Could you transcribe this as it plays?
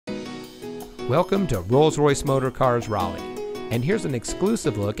Welcome to Rolls-royce Motor Cars Raleigh, and here's an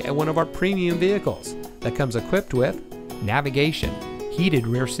exclusive look at one of our premium vehicles that comes equipped with navigation, heated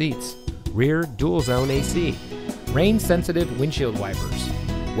rear seats, rear dual zone AC, rain-sensitive windshield wipers,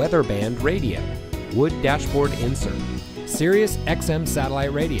 weather band radio, wood dashboard insert, Sirius XM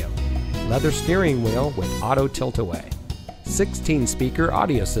satellite radio, leather steering wheel with auto tilt-away, 16-speaker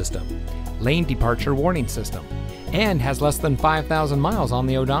audio system, lane departure warning system, and has less than 5,000 miles on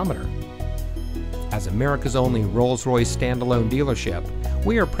the odometer. As America's only Rolls-Royce standalone dealership,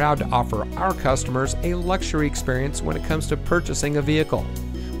 we are proud to offer our customers a luxury experience when it comes to purchasing a vehicle.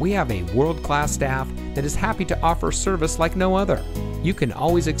 We have a world-class staff that is happy to offer service like no other. You can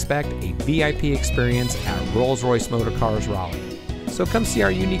always expect a VIP experience at Rolls-Royce Motor Cars Raleigh. So come see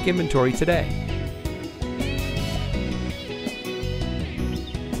our unique inventory today.